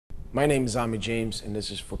My name is Ami James, and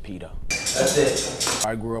this is for PETA. That's it.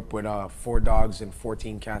 I grew up with 4 dogs and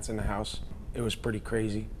 14 cats in the house. It was pretty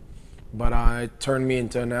crazy. But it turned me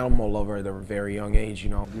into an animal lover at a very young age, you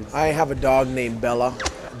know. I have a dog named Bella.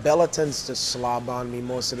 Bella tends to slob on me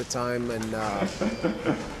most of the time, and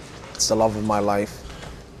it's the love of my life.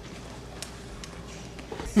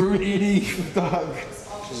 Fruit-eating dog.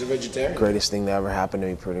 She's a vegetarian. Greatest thing that ever happened to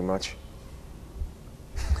me, pretty much.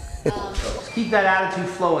 Keep that attitude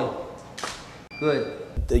flowing.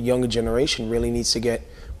 Good. The younger generation really needs to get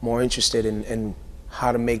more interested in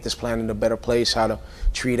how to make this planet a better place, how to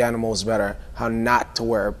treat animals better, how not to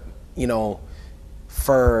wear, you know,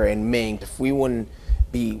 fur and mink. If we wouldn't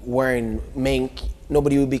be wearing mink,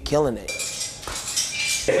 nobody would be killing it.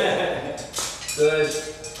 Good.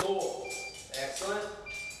 Cool. Excellent.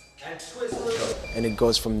 And twist a little. And it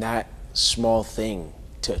goes from that small thing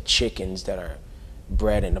to chickens that are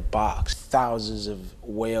bred in a box. Thousands of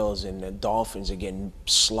whales and the dolphins are getting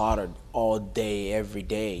slaughtered all day, every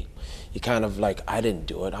day. You're kind of like, I didn't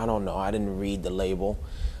do it. I don't know. I didn't read the label.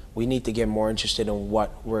 We need to get more interested in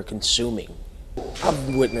what we're consuming.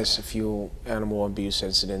 I've witnessed a few animal abuse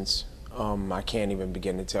incidents. I can't even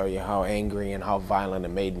begin to tell you how angry and how violent it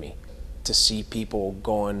made me. To see people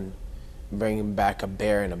bringing back a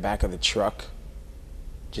bear in the back of the truck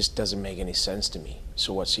just doesn't make any sense to me.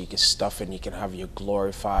 So what, so you can stuff it and you can have your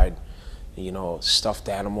glorified, you know, stuffed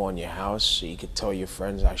animal in your house, so you could tell your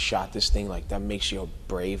friends, I shot this thing, like that makes you a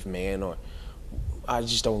brave man, or I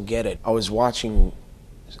just don't get it. I was watching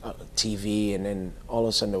TV, and then all of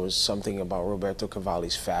a sudden there was something about Roberto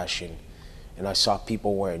Cavalli's fashion, and I saw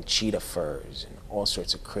people wearing cheetah furs and all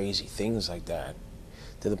sorts of crazy things like that,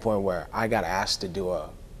 to the point where I got asked to do a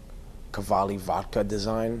Cavalli vodka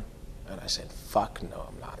design, and I said, fuck no,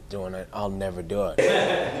 I'm not doing it. I'll never do it.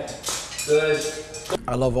 Good.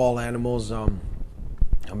 I love all animals. I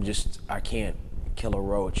can't kill a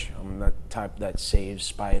roach. I'm the type that saves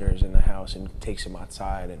spiders in the house and takes them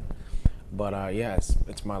outside. But yeah,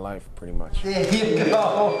 it's my life pretty much. There you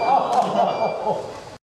go.